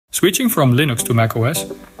Switching from Linux to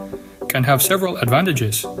macOS can have several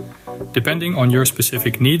advantages, depending on your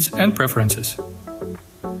specific needs and preferences.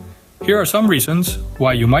 Here are some reasons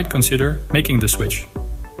why you might consider making the switch.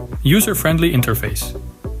 User-friendly interface.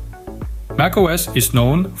 macOS is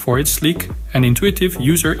known for its sleek and intuitive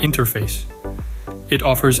user interface. It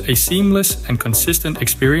offers a seamless and consistent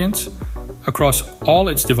experience across all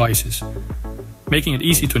its devices, making it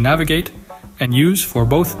easy to navigate and use for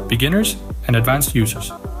both beginners and advanced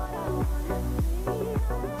users.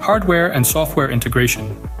 Hardware and software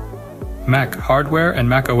integration. Mac hardware and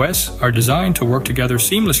macOS are designed to work together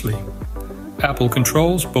seamlessly. Apple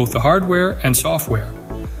controls both the hardware and software,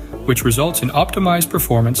 which results in optimized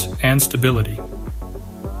performance and stability.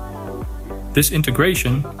 This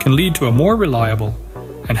integration can lead to a more reliable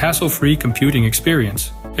and hassle-free computing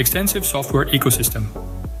experience. Extensive software ecosystem.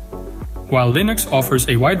 While Linux offers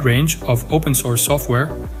a wide range of open-source software,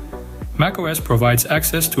 macOS provides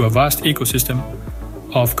access to a vast ecosystem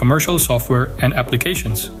of commercial software and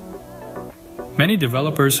applications. Many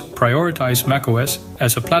developers prioritize macOS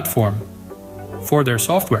as a platform for their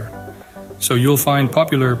software, so you'll find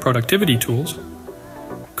popular productivity tools,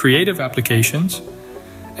 creative applications,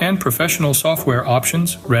 and professional software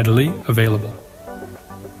options readily available.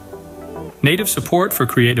 Native support for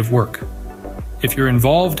creative work. If you're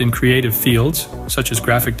involved in creative fields such as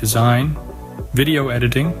graphic design, video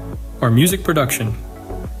editing, or music production,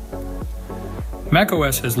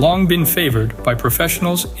 macOS has long been favored by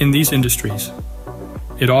professionals in these industries.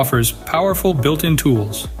 It offers powerful built-in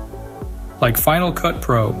tools like Final Cut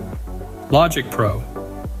Pro, Logic Pro,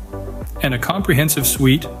 and a comprehensive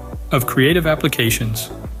suite of creative applications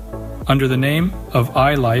under the name of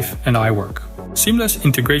iLife and iWork. Seamless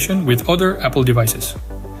integration with other Apple devices.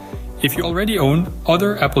 If you already own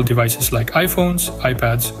other Apple devices like iPhones,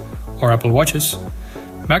 iPads, or Apple Watches,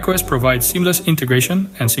 macOS provides seamless integration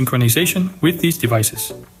and synchronization with these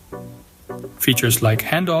devices. Features like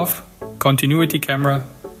handoff, continuity camera,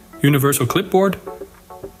 universal clipboard,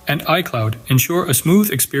 and iCloud ensure a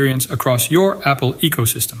smooth experience across your Apple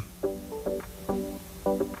ecosystem.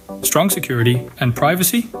 Strong security and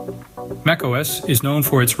privacy. macOS is known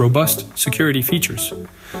for its robust security features,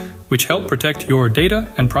 which help protect your data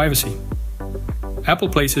and privacy. Apple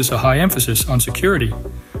places a high emphasis on security,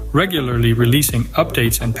 regularly releasing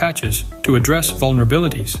updates and patches to address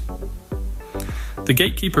vulnerabilities. The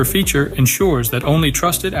Gatekeeper feature ensures that only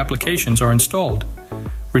trusted applications are installed,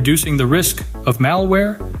 reducing the risk of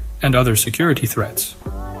malware and other security threats.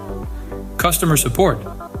 Customer support.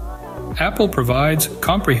 Apple provides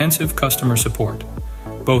comprehensive customer support,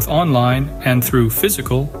 both online and through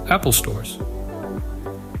physical Apple stores.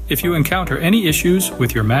 If you encounter any issues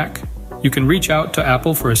with your Mac, you can reach out to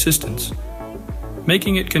Apple for assistance,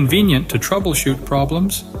 making it convenient to troubleshoot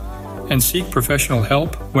problems and seek professional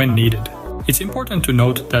help when needed. It's important to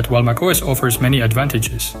note that while macOS offers many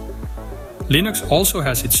advantages, Linux also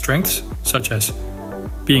has its strengths, such as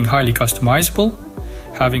being highly customizable,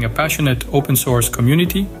 having a passionate open-source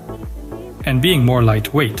community, and being more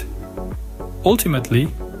lightweight.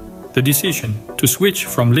 Ultimately, the decision to switch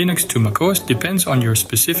from Linux to macOS depends on your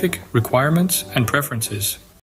specific requirements and preferences.